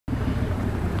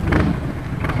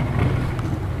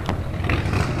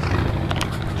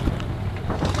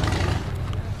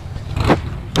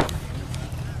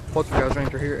Ultra Guys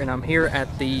Ranger here, and I'm here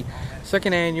at the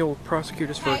second annual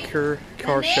Prosecutors for a Cure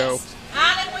car show.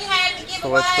 Item we have to give So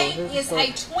let's go away ahead and is start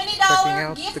a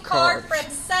 $20 the gift card cards.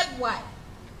 from Subway.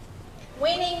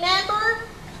 Winning number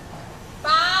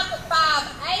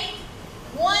 558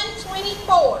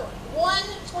 124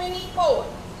 124.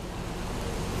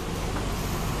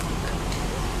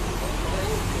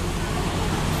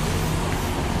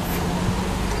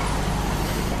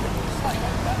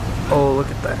 Oh, look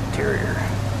at that interior.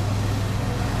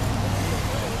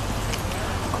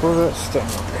 Corvette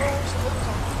Stingray.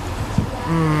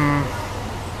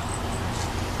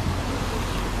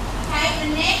 Okay,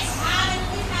 the next item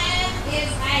we have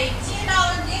is a $10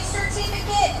 gift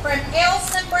certificate from El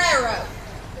Sombrero.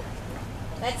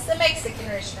 That's the Mexican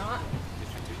restaurant.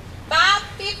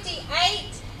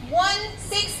 558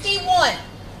 161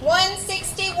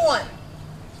 161.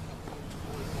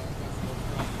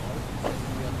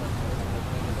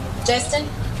 Justin?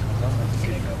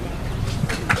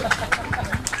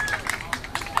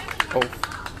 Oh,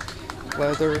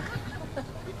 leather.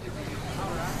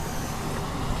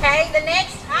 Okay, the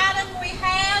next item we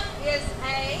have is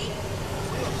a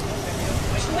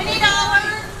 $20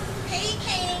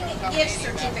 Peking gift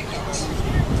certificate.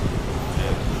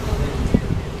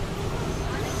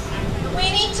 The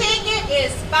winning ticket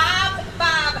is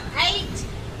 558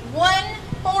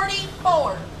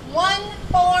 144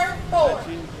 144.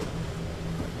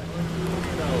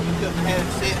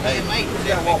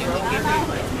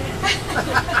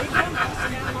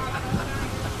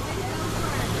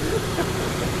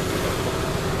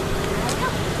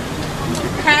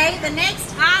 Okay, the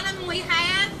next item we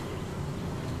have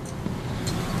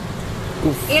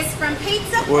is from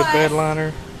Pizza Wood Plus. bed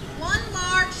liner. 1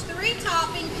 large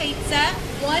 3-topping pizza,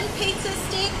 1 pizza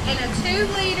stick, and a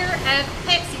 2-liter of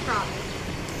Pepsi product.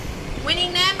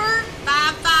 Winning number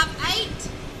 558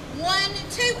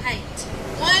 128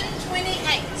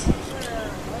 128.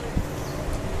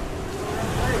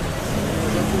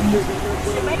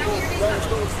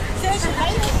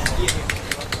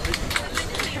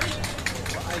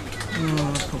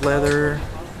 Leather.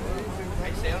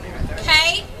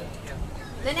 Okay,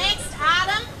 the next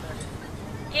item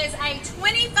is a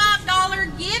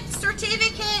 $25 gift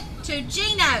certificate to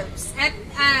Geno's at,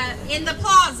 in the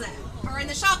plaza, or in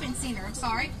the shopping center, I'm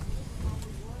sorry.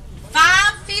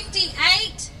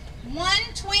 558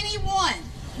 121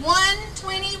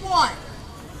 121.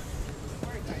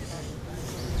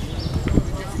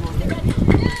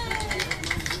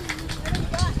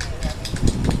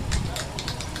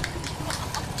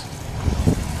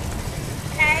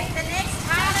 Okay, the next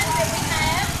item that we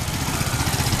have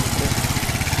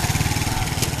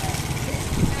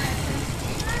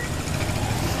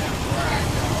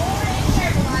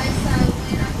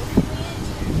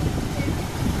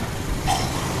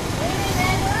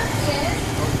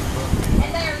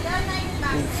and they are donated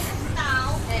by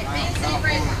Style at Revved.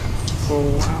 Oh,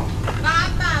 wow.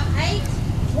 558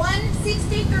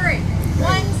 163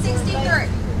 163.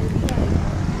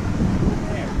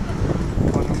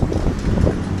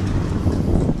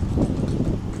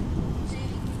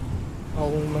 Oh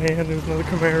man, there's another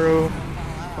Camaro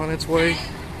on its way.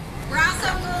 We're also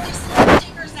going to some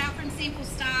stickers out from Simple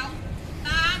Style.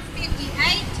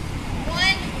 558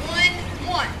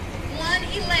 111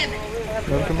 111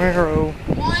 Another Camaro.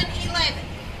 111.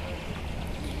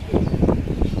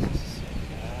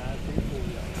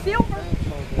 Silver.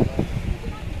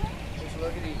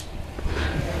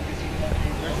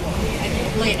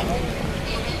 Atlanta.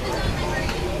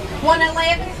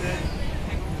 111.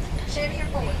 Chevy or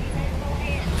Ford?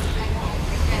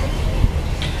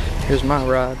 Here's my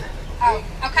ride. Oh,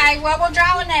 okay. Well, we'll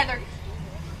draw another.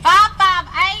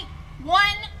 558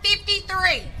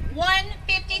 153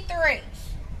 153.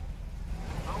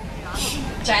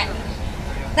 Jack.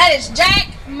 That is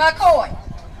Jack McCoy.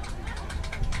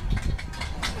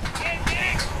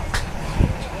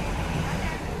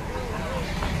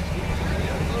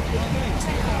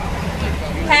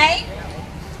 Okay.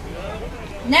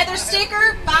 Another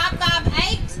sticker.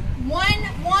 558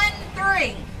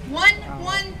 113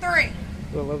 113.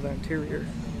 I love that interior.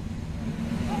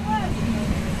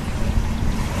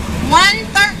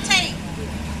 113.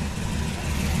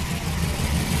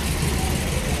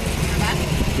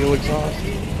 Fuel exhaust.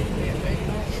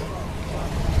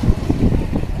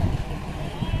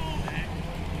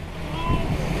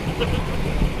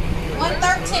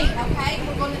 113. Okay,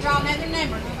 we're going to draw another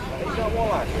number.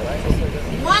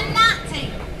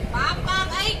 119.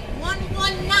 558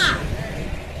 119.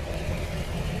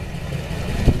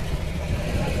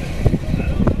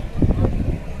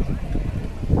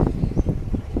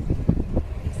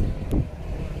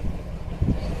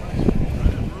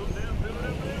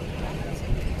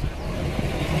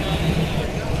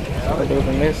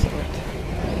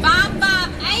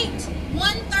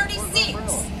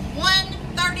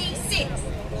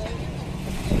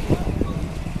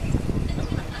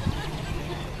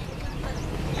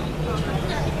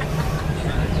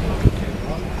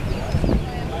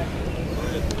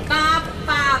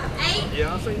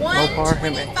 Mopar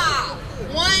Hemi.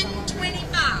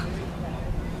 125.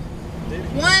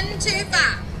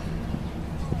 125.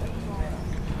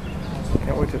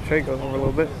 Can't wait till Shay goes over a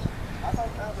little bit.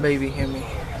 Baby Hemi.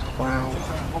 Wow.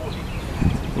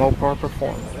 Mopar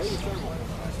Performance.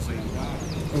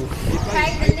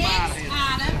 Okay, the next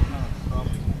item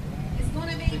is going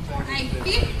to be for a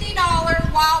 $50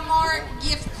 Walmart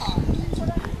gift card.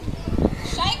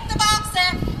 Shake the box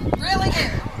up really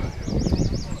good.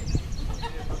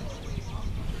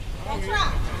 That's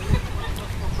right.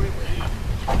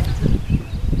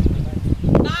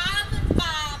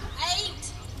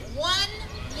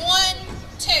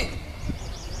 558-112.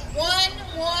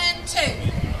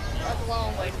 112. That's a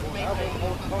long way from me.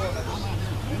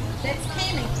 That's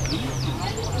Penny.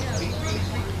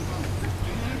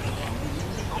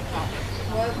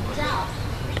 Well, good job.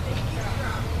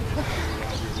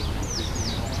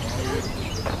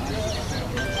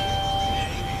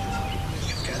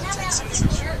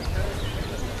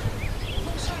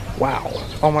 Wow.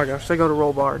 Oh my gosh, they go to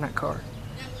roll bar in that car.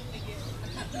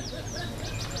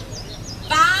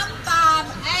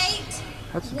 558.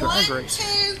 That's a drag race.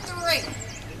 123.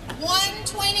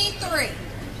 123.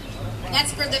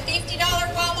 That's for the $50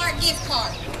 Walmart gift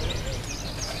card.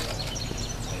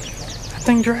 That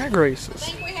thing drag I races.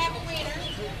 think we have a winner.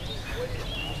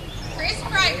 Chris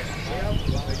Prater.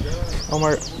 Oh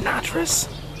my, nitrous.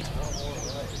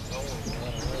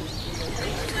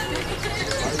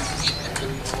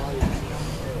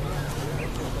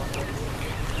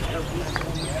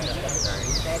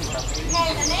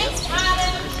 Okay, the next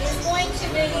item is going to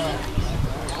be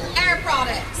Air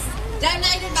Products,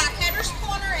 donated by Cutter's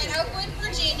Corner in Oakwood,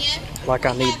 Virginia. Like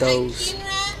I need those. A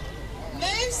Kenra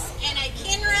mousse and a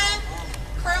Kenra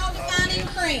curl defining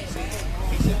cream.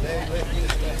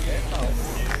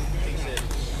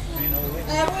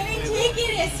 The winning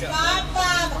ticket is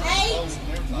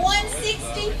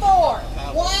 558-164.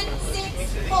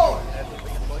 164.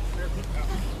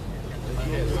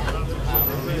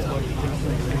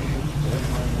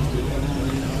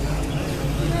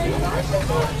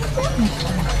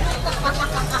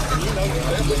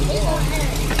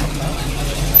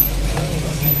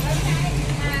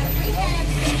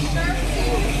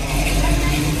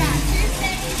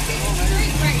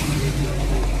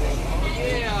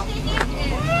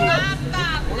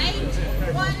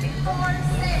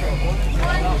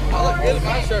 Get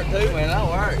my shirt too, man. I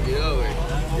wear it. Get over it.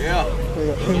 Yeah. We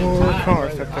got two more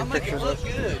cars to I'll take make it pictures look of.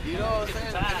 good. You know what I'm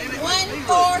saying?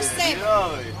 147. Get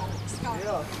over it.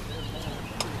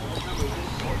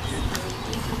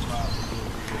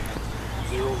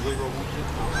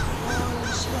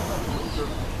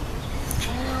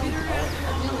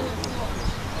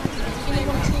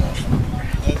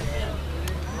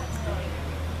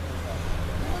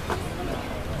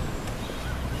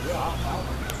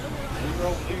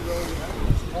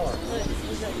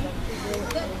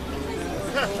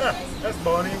 That's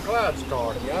Bonnie and Clyde's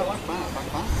car. Yeah, I like mine.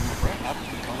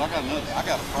 I got another. I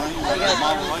got a frame. I got a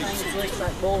Model 8. It looks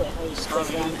like bullet holes.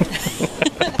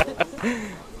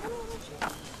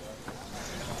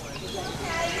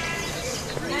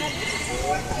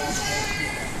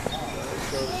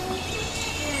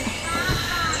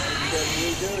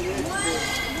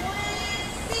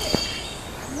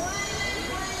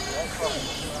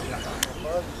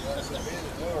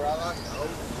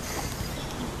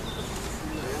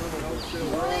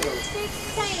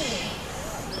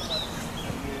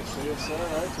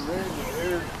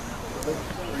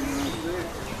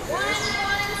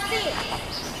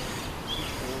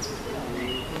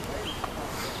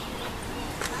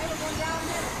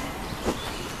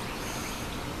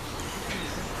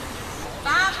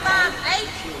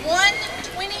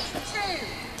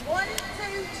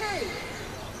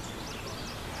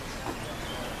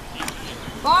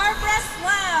 Barbara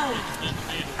Sloan.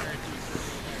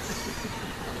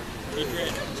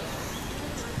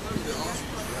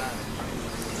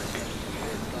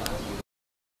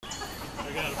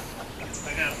 I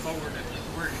got to forward it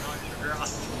where you're not going to drop.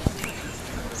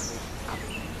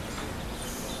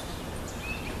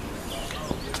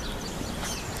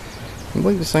 I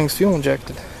believe this thing's fuel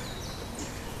injected.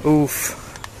 Oof.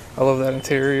 I love that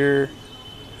interior.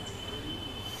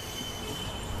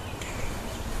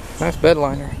 Nice bed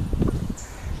liner.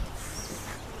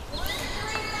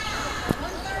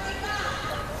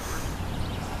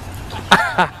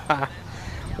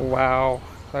 Wow,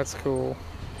 that's cool.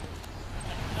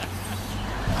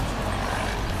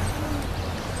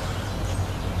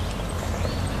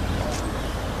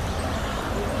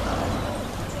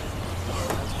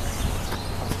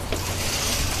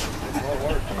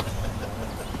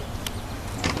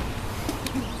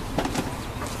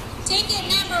 Ticket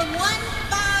number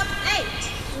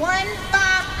 158.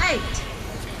 158.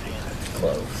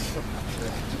 Close.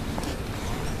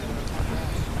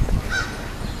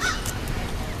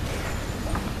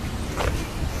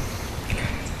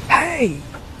 Hey!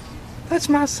 That's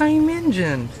my same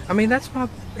engine. I mean, that's my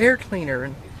air cleaner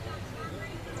and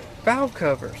valve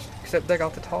covers, except they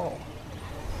got the tall.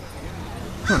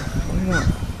 Huh, what do you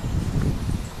want?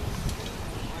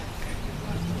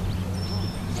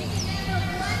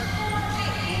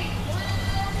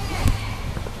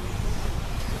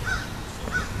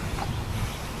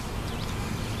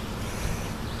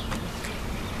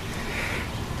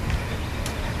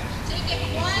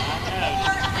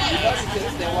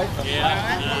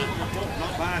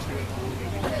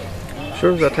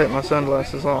 Sure as I take my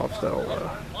sunglasses off,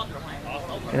 they'll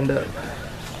end up.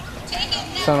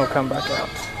 Sun will come back out.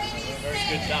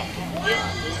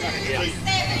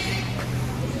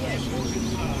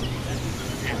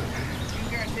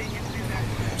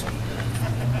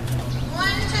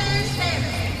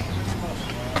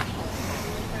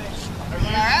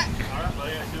 Alright?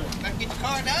 Let's get your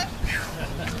car done.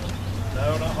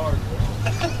 No, not hard.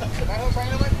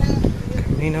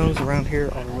 Caminos around here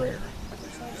are rare.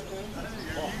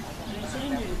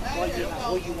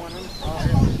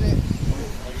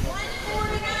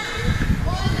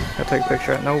 I'll take a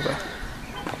picture at Nova.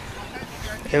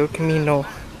 El Camino.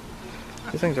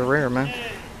 These things are rare, man.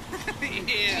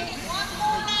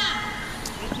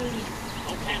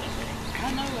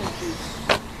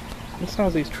 What's all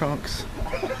these trunks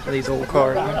of these old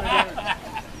cars, man?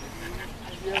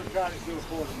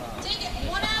 Ticket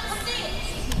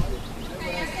 106.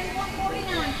 Okay, I said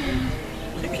 149.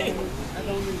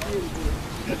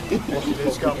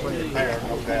 It's got plenty of power,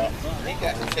 no doubt. He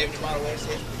got some 70 model S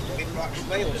big rock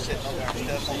wheel sitting over there and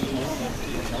stuff on the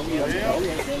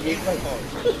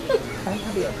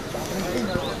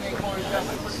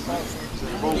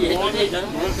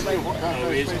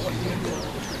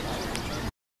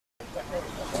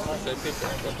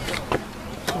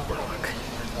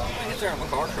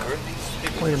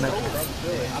Wait a minute.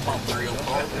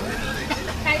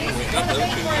 Okay, this is going to be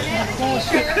for another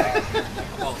t-shirt.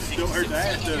 Still hurt the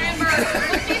ass, though. Number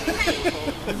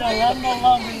 115. No, I'm no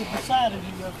longer beside you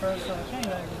go first, so I can't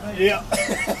have it. Yeah.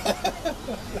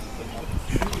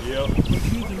 Yep.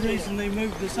 Was you the reason they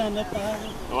moved the sun up the highway?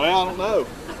 Well, I don't know.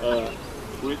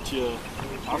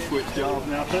 I switched jobs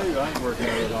now too. I ain't working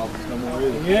at that office no more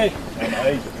either. Yeah. I'm an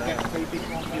agent now.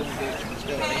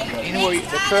 Anyway,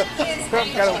 the truck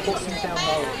got a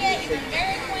 14,000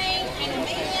 Dairy Queen and a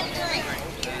medium drink.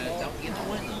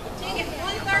 Ticket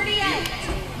 138.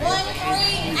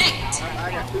 138.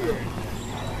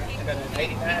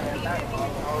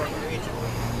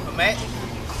 Matt,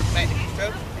 the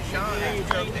construction, Sean, the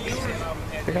construction.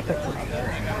 I got that for you.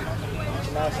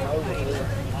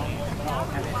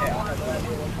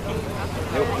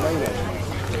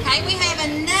 Okay, we have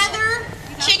another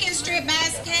chicken strip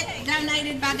basket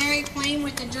donated by Dairy Queen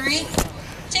with the drink.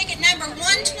 Ticket number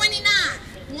 129.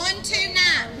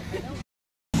 129.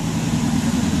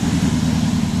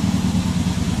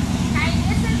 Okay,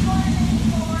 this is one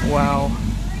for Wow.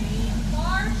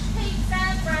 large pizza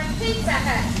from Pizza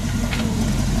Hut.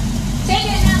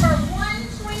 Ticket number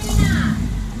 129.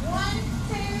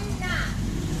 129.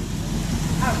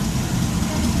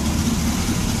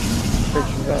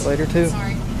 Pictures of that later too.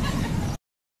 Sorry.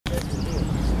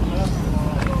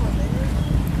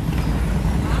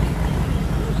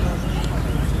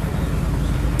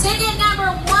 Ticket number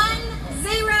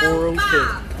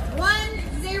 105.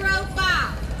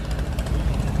 105.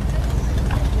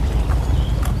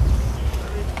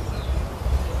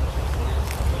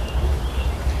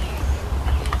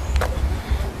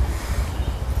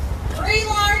 Three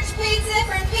large pizza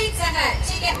from Pizza Hut.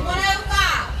 Ticket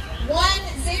 105.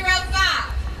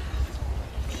 105.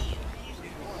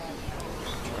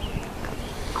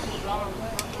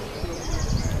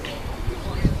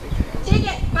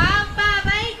 Ticket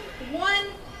 558.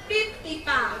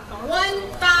 155.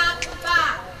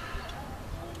 155.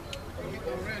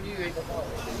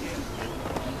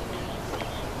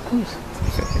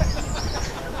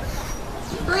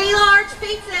 Three large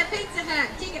pizza at Pizza Hut.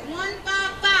 Ticket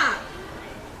 155.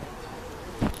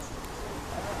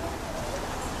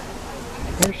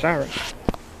 Where's Siren?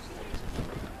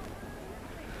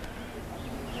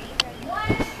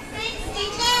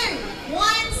 162.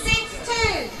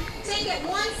 162. Ticket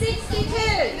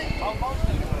 162.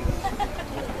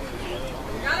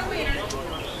 Got a winner.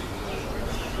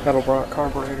 Pedal brought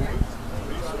carburetor.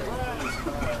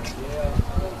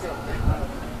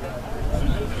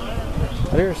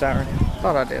 There's Siren.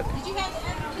 Thought I did. Did you have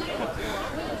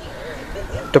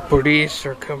the The police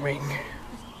are coming.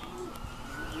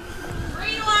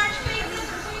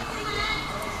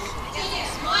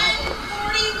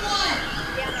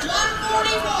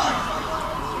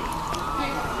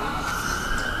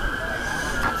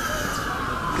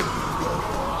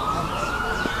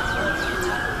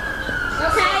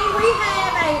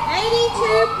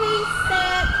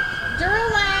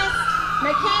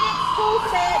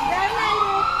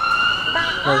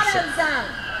 Mercy. AutoZone.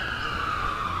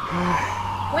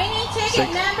 Winning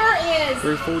ticket number is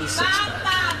 346.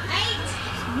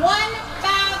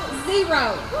 558150.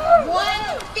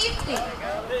 150.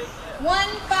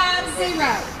 150.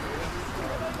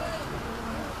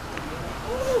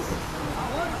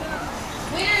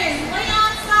 Winner is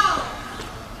Leon Salt.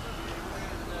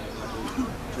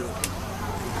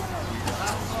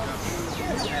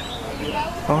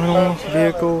 Final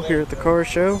vehicle here at the car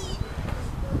show.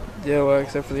 Yeah, well,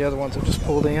 except for the other ones that just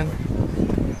pulled in.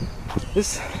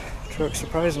 This truck,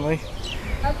 surprisingly,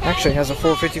 actually has a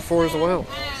 454 as well.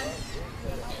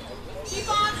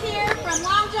 Coupons here from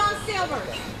Long John Silver.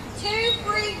 2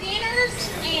 free dinners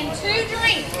and 2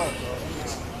 drinks.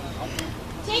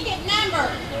 Ticket number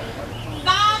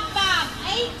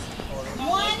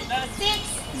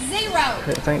 558160. I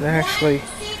think they actually,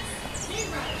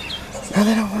 160. no,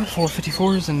 they don't want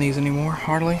 454s in these anymore,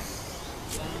 hardly.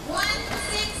 160.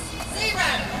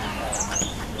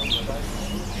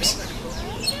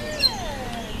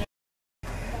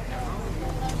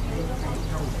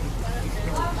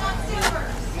 Long John Silver.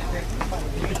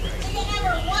 Ticket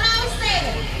number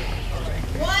 107.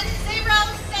 107.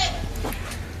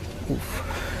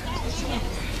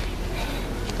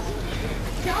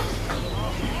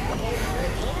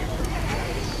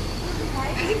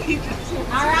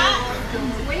 All right,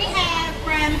 we have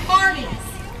from Hardin's.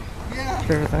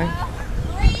 Everything.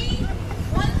 3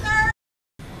 1/3.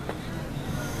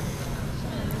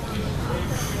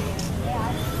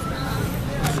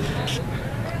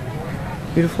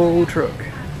 Beautiful old truck.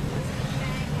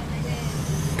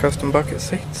 Custom bucket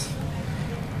seats.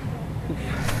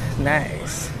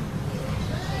 Nice.